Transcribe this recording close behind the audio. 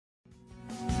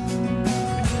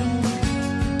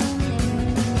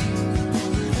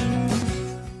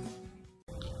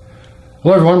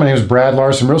Hello everyone, my name is Brad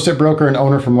Larsen, real estate broker and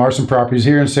owner from Larsen Properties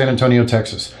here in San Antonio,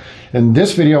 Texas. In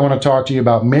this video, I want to talk to you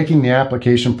about making the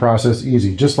application process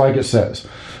easy, just like it says.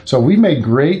 So we've made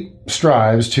great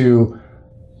strides to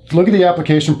look at the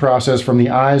application process from the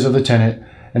eyes of the tenant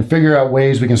and figure out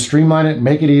ways we can streamline it,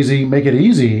 make it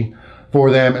easy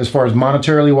for them as far as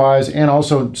monetarily wise, and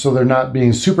also so they're not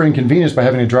being super inconvenienced by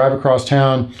having to drive across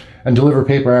town and deliver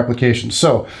paper applications.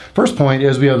 So first point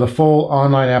is we have the full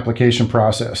online application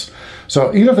process.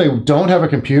 So even if they don't have a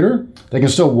computer, they can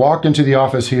still walk into the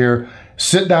office here,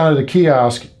 sit down at a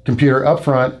kiosk computer up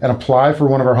front and apply for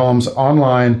one of our homes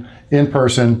online, in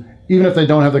person, even if they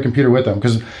don't have the computer with them.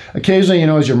 Because occasionally,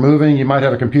 as you're moving, you might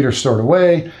have a computer stored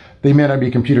away. They may not be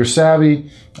computer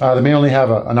savvy. They may only have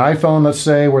an iPhone, let's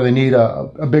say, where they need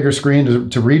a bigger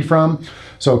screen to read from.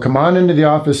 So come on into the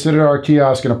office, sit at our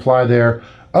kiosk and apply there.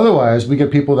 Otherwise, we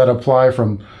get people that apply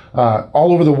from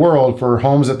all over the world for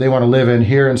homes that they want to live in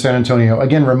here in San Antonio.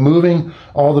 Again, removing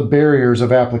all the barriers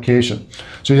of application.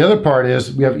 So the other part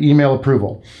is we have email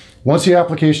approval. Once the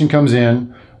application comes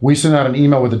in, we send out an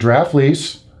email with a draft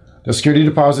lease, the security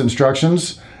deposit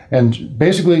instructions, and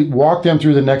basically walk them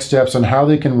through the next steps on how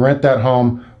they can rent that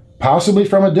home, possibly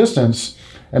from a distance,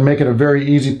 and make it a very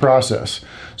easy process.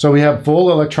 So we have full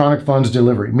electronic funds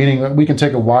delivery, meaning that we can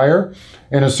take a wire,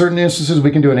 and in certain instances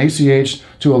we can do an ACH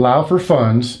to allow for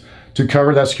funds to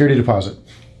cover that security deposit.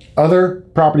 Other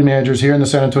property managers here in the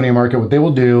San Antonio market, what they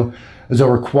will do is they'll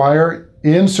require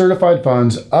in certified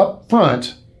funds up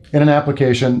front in an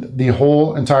application the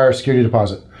whole entire security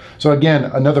deposit. So again,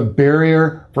 another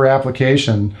barrier for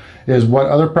application is what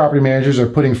other property managers are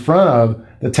putting in front of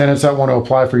the tenants that want to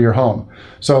apply for your home.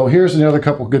 So here's another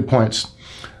couple good points.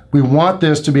 We want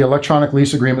this to be electronic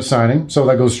lease agreement signing, so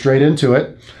that goes straight into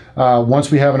it. Once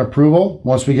we have an approval,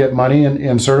 once we get money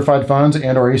in certified funds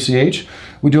and or ACH,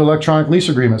 we do electronic lease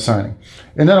agreement signing.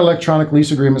 In that electronic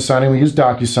lease agreement signing, we use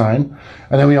DocuSign,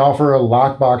 and then we offer a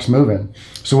lockbox move-in.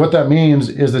 So what that means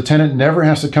is the tenant never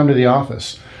has to come to the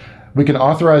office. We can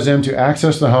authorize them to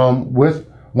access the home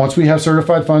once we have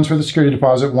certified funds for the security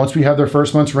deposit, once we have their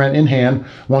first month's rent in hand,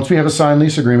 once we have a signed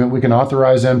lease agreement, we can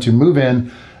authorize them to move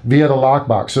in via the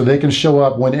lockbox so they can show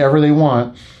up whenever they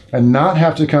want and not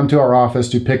have to come to our office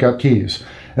to pick up keys.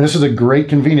 And this is a great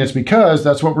convenience because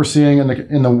that's what we're seeing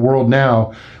in the world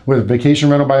now with vacation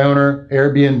rental by owner,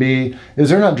 Airbnb, is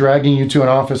they're not dragging you to an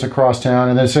office across town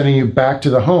and then sending you back to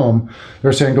the home.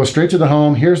 They're saying, go straight to the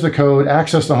home, here's the code,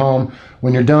 access the home.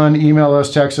 When you're done, email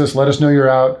us, text us, let us know you're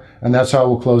out, and that's how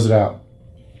we'll close it out.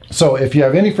 So if you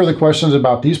have any further questions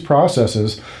about these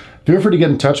processes, feel free to get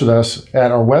in touch with us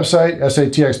at our website,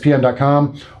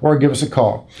 satxpm.com, or give us a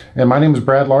call. And my name is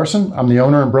Brad Larsen. I'm the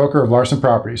owner and broker of Larsen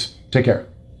Properties. Take care.